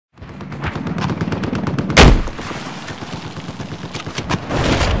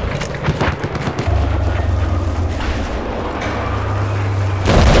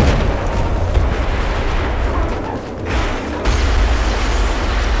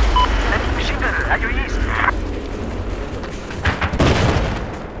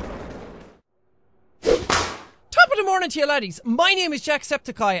morning to you laddies, my name is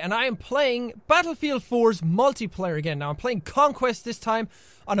Jacksepticeye and I am playing Battlefield 4's multiplayer again. Now I'm playing Conquest this time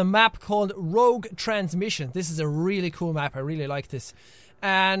on a map called Rogue Transmission. This is a really cool map, I really like this.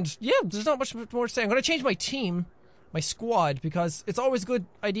 And yeah, there's not much more to say. I'm going to change my team, my squad, because it's always a good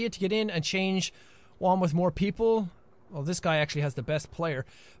idea to get in and change one with more people. Well, this guy actually has the best player.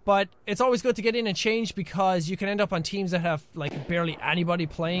 But it's always good to get in and change because you can end up on teams that have like barely anybody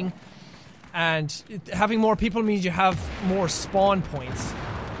playing. And having more people means you have more spawn points.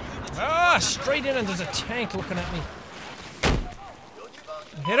 Ah, straight in and there's a tank looking at me.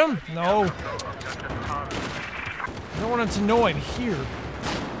 Hit him? No. I don't want him to know I'm here.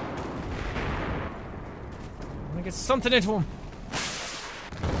 I'm gonna get something into him.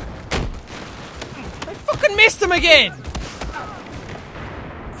 I fucking missed him again!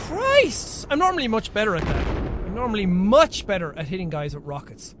 Christ! I'm normally much better at that. I'm normally much better at hitting guys with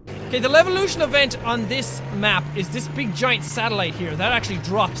rockets. Okay, the Levolution event on this map is this big giant satellite here. That actually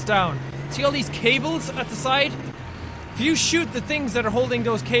drops down. See all these cables at the side? If you shoot the things that are holding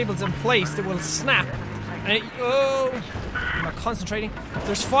those cables in place, it will snap. And it, oh, I'm not concentrating.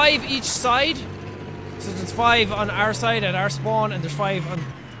 There's 5 each side. So there's 5 on our side at our spawn, and there's 5 on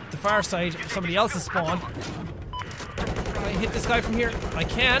the far side, somebody else's spawn. Can I hit this guy from here? I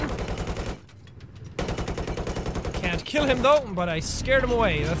can. Can't kill him though, but I scared him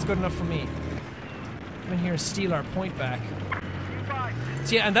away. That's good enough for me. Come in here and steal our point back.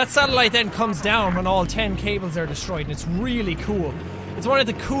 So yeah, and that satellite then comes down when all 10 cables are destroyed, and it's really cool. It's one of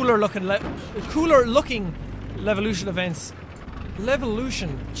the cooler looking Levolution events.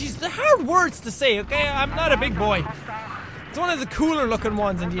 Levolution. Jeez, they're hard words to say, okay? I'm not a big boy. It's one of the cooler looking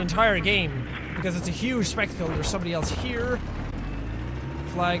ones in the entire game because it's a huge spectacle. There's somebody else here.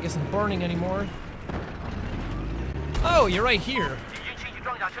 Flag isn't burning anymore. Oh, you're right here.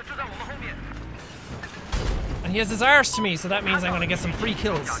 And he has his arse to me, so that means I'm gonna get some free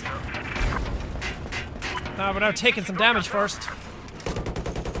kills. Now, without taking some damage first.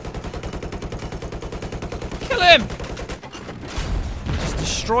 Kill him! Just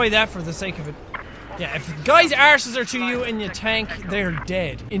destroy that for the sake of it. Yeah, if guys' arses are to you and you tank, they're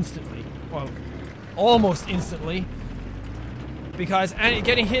dead instantly. Well, almost instantly. Because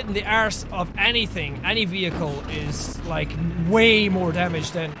getting hit in the arse of anything, any vehicle, is like way more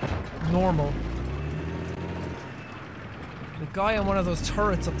damage than normal. The guy on one of those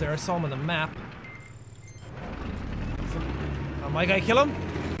turrets up there, I saw him on the map. So, my guy kill him?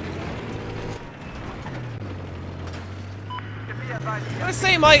 I'm gonna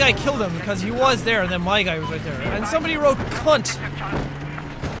say my guy killed him because he was there and then my guy was right there. And somebody wrote cunt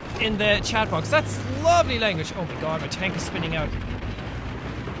in the chat box. That's lovely language. Oh my god, my tank is spinning out.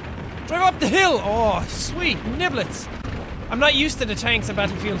 Drive up the hill! Oh, sweet niblets. I'm not used to the tanks in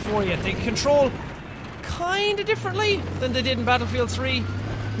Battlefield 4 yet. They control kinda differently than they did in Battlefield 3.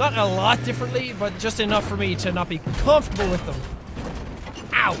 Not a lot differently, but just enough for me to not be comfortable with them.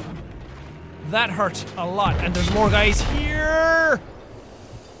 Ow! That hurt a lot, and there's more guys here!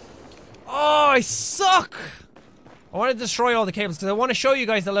 Oh, I suck! I want to destroy all the cables because I want to show you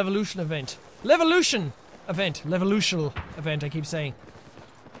guys the Levolution event. Levolution event. Levolutional event, I keep saying.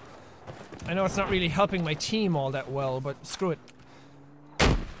 I know it's not really helping my team all that well, but screw it.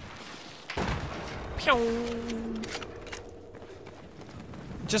 Pew!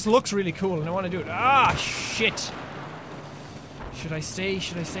 It just looks really cool and I want to do it. Ah, shit! Should I stay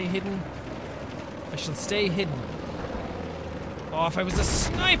hidden? I shall stay hidden. Oh, if I was a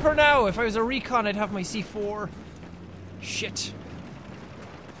sniper now! If I was a recon, I'd have my C4. Shit.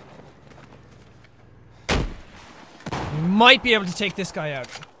 We might be able to take this guy out.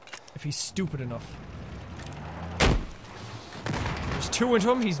 If he's stupid enough. There's 2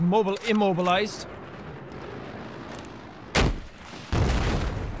 into him. He's immobilized.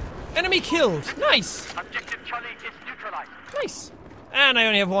 Enemy killed. Nice. Objective Charlie is neutralized. Nice. And I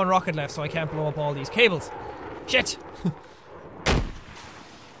only have 1 rocket left, so I can't blow up all these cables. Shit.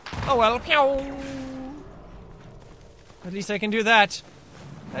 Oh well. Pew. At least I can do that.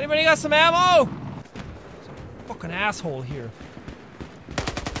 Anybody got some ammo? Some fucking asshole here.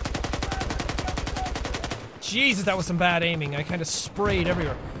 Jesus, that was some bad aiming. I kind of sprayed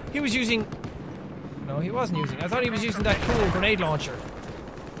everywhere. He was using... No, he wasn't using. I thought he was using that cool grenade launcher.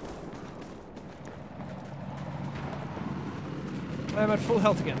 I'm at full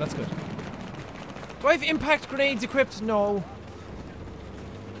health again. That's good. Do I have impact grenades equipped? No.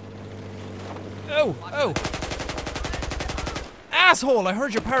 Oh! Oh! Asshole! I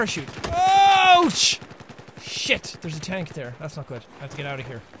heard your parachute. Ouch! Shit! There's a tank there. That's not good. I have to get out of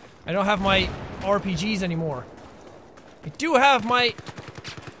here. I don't have my RPGs anymore. I do have my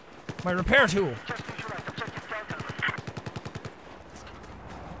repair tool.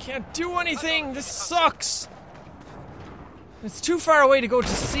 Can't do anything. This sucks. It's too far away to go to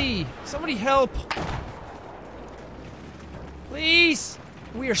C. Somebody help. Please.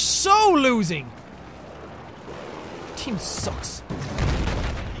 We are so losing. Team sucks.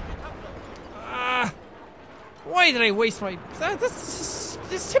 Why did I waste my... This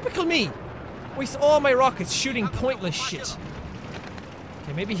is typical me. Waste all my rockets shooting pointless shit.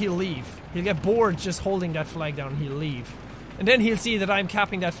 Okay, maybe he'll leave. He'll get bored just holding that flag down and he'll leave. And then he'll see that I'm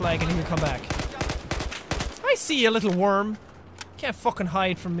capping that flag and he'll come back. I see you, little worm. Can't fucking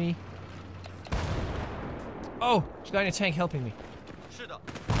hide from me. Oh, there's a guy in a tank helping me.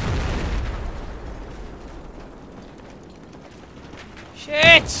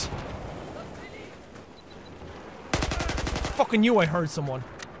 Shit! Fucking knew I heard someone.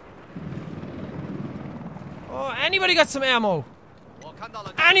 Oh, anybody got some ammo?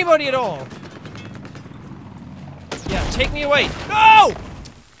 Anybody at all? Yeah, take me away. No!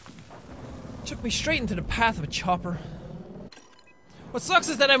 Took me straight into the path of a chopper. What sucks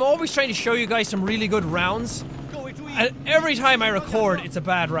is that I'm always trying to show you guys some really good rounds. And every time I record, it's a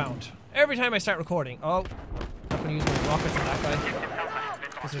bad round. Every time I start recording. Oh, I'm not gonna use my rockets on that guy.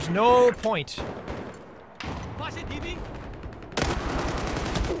 Because there's no point.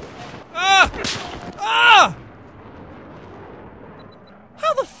 Ah! Ah!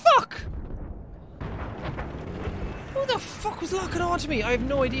 How the fuck? Who the fuck was locking onto me? I have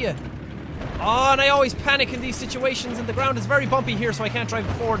no idea. Oh, and I always panic in these situations, and the ground is very bumpy here, so I can't drive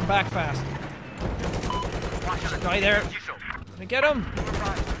forward and back fast. There's a guy there. Can I get him?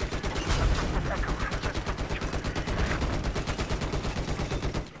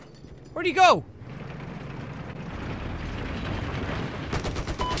 Where'd he go?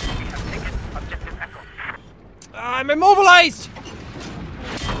 I'm immobilized!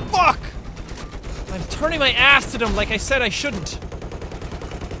 Fuck! I'm turning my ass to them like I said I shouldn't.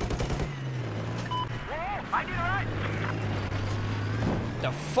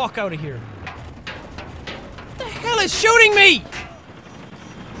 The fuck out of here. What the hell is shooting me?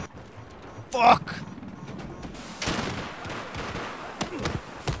 Fuck!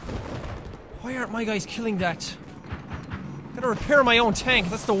 Why aren't my guys killing that? Gotta repair my own tank,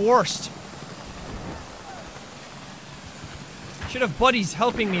 that's the worst. Should have buddies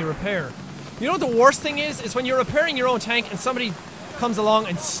helping me repair. You know what the worst thing is? Is when you're repairing your own tank and somebody comes along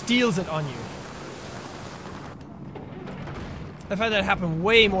and steals it on you. I've had that happen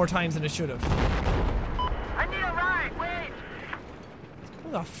way more times than it should have. I need a ride, wait!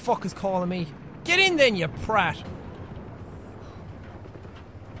 Who the fuck is calling me? Get in then, you prat!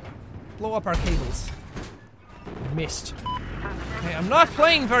 Blow up our cables. Missed. Okay, I'm not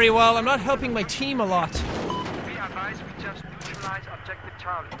playing very well. I'm not helping my team a lot. Be advised, we just neutralized objective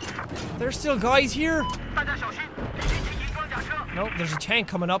Charlie. There's still guys here? Nope, there's a tank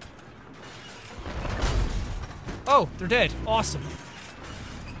coming up. Oh, they're dead. Awesome.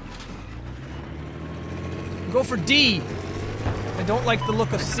 Go for D. I don't like the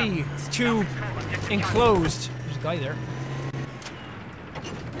look of C. It's too enclosed. There's a guy there.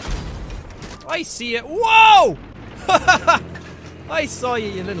 I see it. Whoa! I saw you,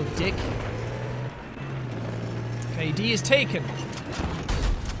 you little dick. Okay, D is taken.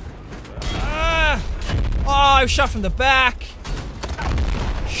 Oh, I was shot from the back.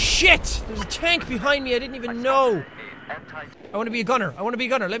 Shit! There's a tank behind me. I didn't even know. I want to be a gunner. I want to be a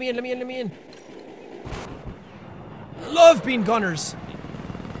gunner. Let me in, let me in, let me in. Love being gunners.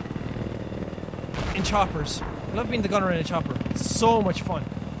 In choppers. I love being the gunner in a chopper. It's so much fun.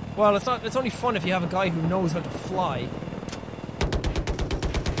 Well, it's not. It's only fun if you have a guy who knows how to fly.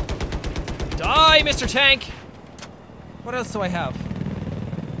 Die, Mr. Tank! What else do I have?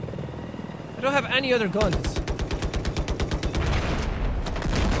 I don't have any other guns.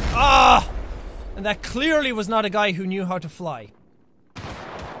 Ah! And that clearly was not a guy who knew how to fly.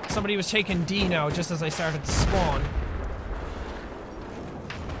 Somebody was taking D now just as I started to spawn.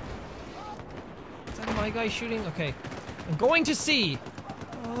 Is that my guy shooting? Okay. I'm going to C.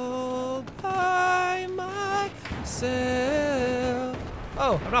 All by myself.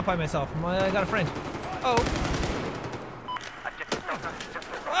 Oh, I'm not by myself. I got a friend. Oh.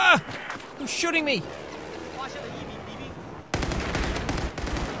 Ah! Who's shooting me?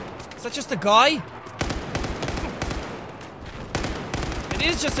 Is that just a guy? It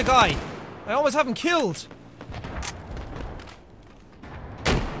is just a guy. I always have him killed.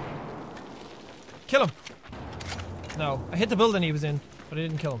 Kill him. No, I hit the building he was in, but I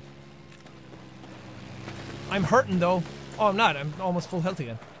didn't kill him. I'm hurting though. Oh, I'm not. I'm almost full health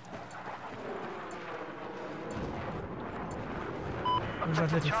again. Where's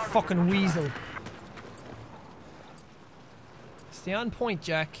that little fucking weasel? Stay on point,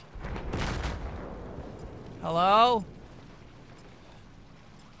 Jack. Hello?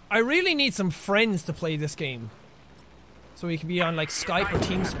 I really need some friends to play this game. So we can be on like Skype or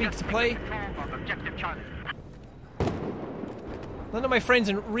TeamSpeak to play. None of my friends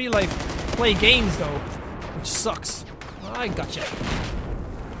in real life play games though, which sucks. I gotcha.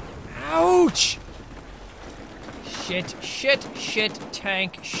 Ouch! Shit, shit, shit,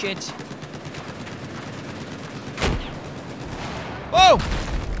 tank, shit. Whoa!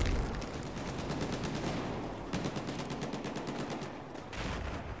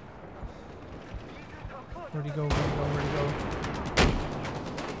 Where'd he go? Where'd he go? Where'd he go?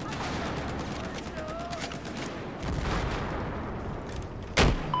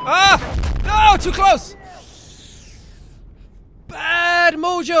 Ah! No! Too close! Bad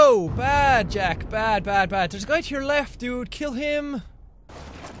mojo! Bad, Jack. Bad, bad, bad. There's a guy to your left, dude. Kill him.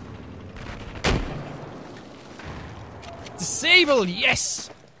 Disable! Yes!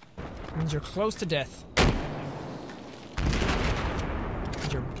 Means you're close to death.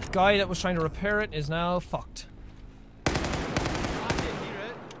 And your guy that was trying to repair it is now fucked.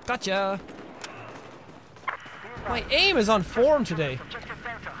 Gotcha! My aim is on form today.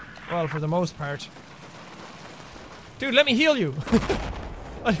 Well, for the most part. Dude, let me heal you.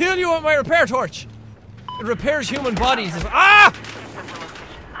 I'll heal you with my repair torch. It repairs human bodies. Ah!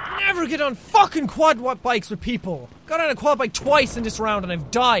 Never get on fucking quad bikes with people. Got on a quad bike twice in this round and I've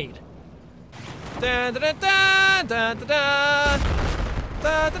died. Dun, dun, dun, dun, dun, dun, dun,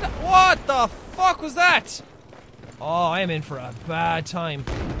 dun, dun. What the fuck was that? Oh, I am in for a bad time.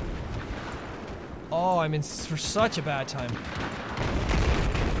 Oh, I'm in for such a bad time.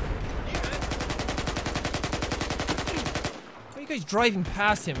 Why are you guys driving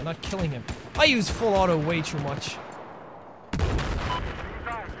past him and not killing him? I use full auto way too much.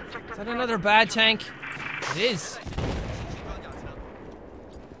 Is that another bad tank? It is.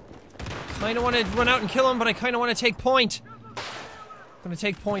 Kinda want to run out and kill him, but I kinda want to take point. I'm gonna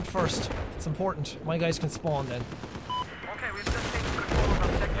take point first. It's important. My guys can spawn then.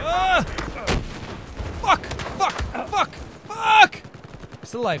 Ah! Fuck! Fuck! Fuck! Fuck! I'm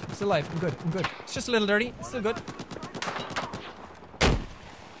still alive. I'm still alive. I'm good. I'm good. It's just a little dirty. It's still good.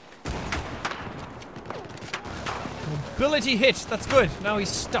 Mobility hit. That's good. Now he's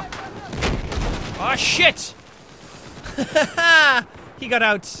stuck. Ah, shit! He got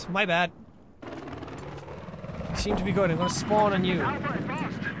out. My bad. You seem to be good. I'm gonna spawn on you.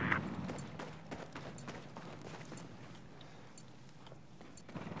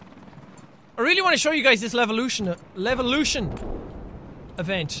 I really want to show you guys this levolution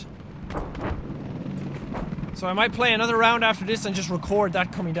event. So I might play another round after this and just record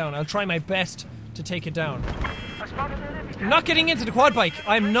that coming down. I'll try my best to take it down. I'm not getting into the quad bike.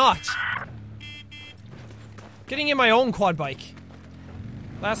 I'm not. Getting in my own quad bike.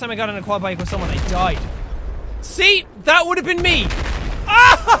 Last time I got on a quad bike with someone, I died. See? That would have been me!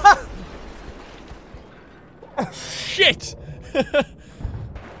 Ah! Oh, shit!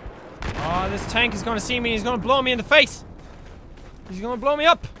 Oh, this tank is gonna see me. He's gonna blow me in the face. He's gonna blow me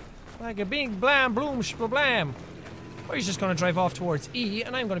up. Like a big blam bloom blam. Or he's just gonna drive off towards E,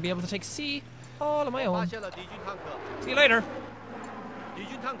 and I'm gonna be able to take C all on my own. See you later.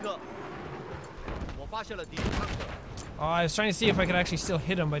 Oh, I was trying to see if I could actually still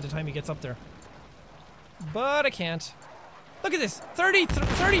hit him by the time he gets up there. But I can't. Look at this.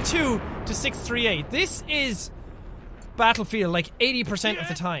 32 to 638. This is Battlefield like 80% of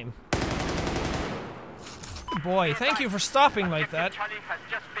the time. Good boy, thank you for stopping like that.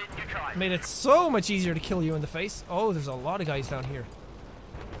 Made it so much easier to kill you in the face. Oh, there's a lot of guys down here.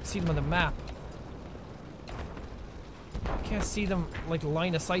 See them on the map. I can't see them, like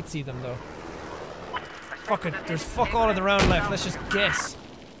line of sight see them though. Fuck it, there's fuck all of the round left. Let's just guess.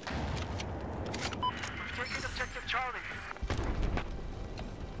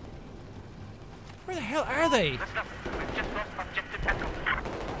 Where the hell are they?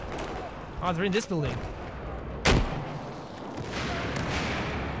 Oh, they're in this building.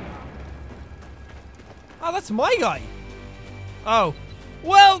 Oh, that's my guy. Oh.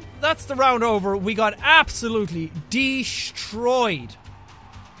 Well, that's the round over. We got absolutely destroyed.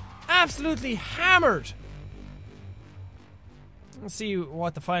 Absolutely hammered. Let's see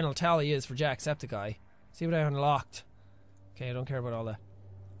what the final tally is for Jacksepticeye. See what I unlocked. Okay, I don't care about all that.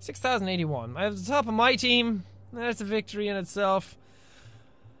 6,081. I have the top of my team. That's a victory in itself.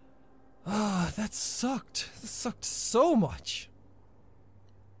 Ah, that sucked. That sucked so much.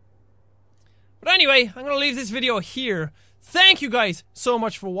 But anyway, I'm going to leave this video here. Thank you guys so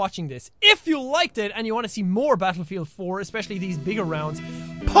much for watching this. If you liked it and you want to see more Battlefield 4, especially these bigger rounds,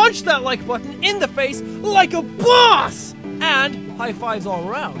 punch that like button in the face like a boss! and high fives all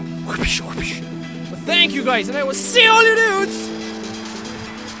around. But thank you guys, and I will see all you dudes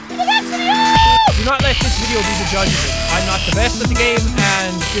in the next video! Do not let this video be the judge of it. I'm not the best at the game,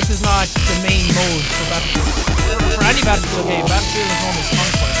 and this is not the main mode for Battlefield. For any Battlefield game, Battlefield is known as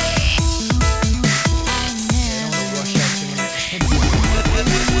Conquest.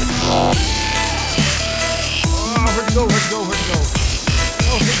 Where'd to go?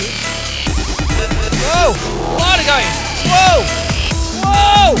 Oh, here it is. Whoa! A lot of guys! Whoa!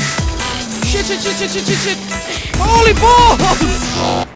 Shit! Holy balls!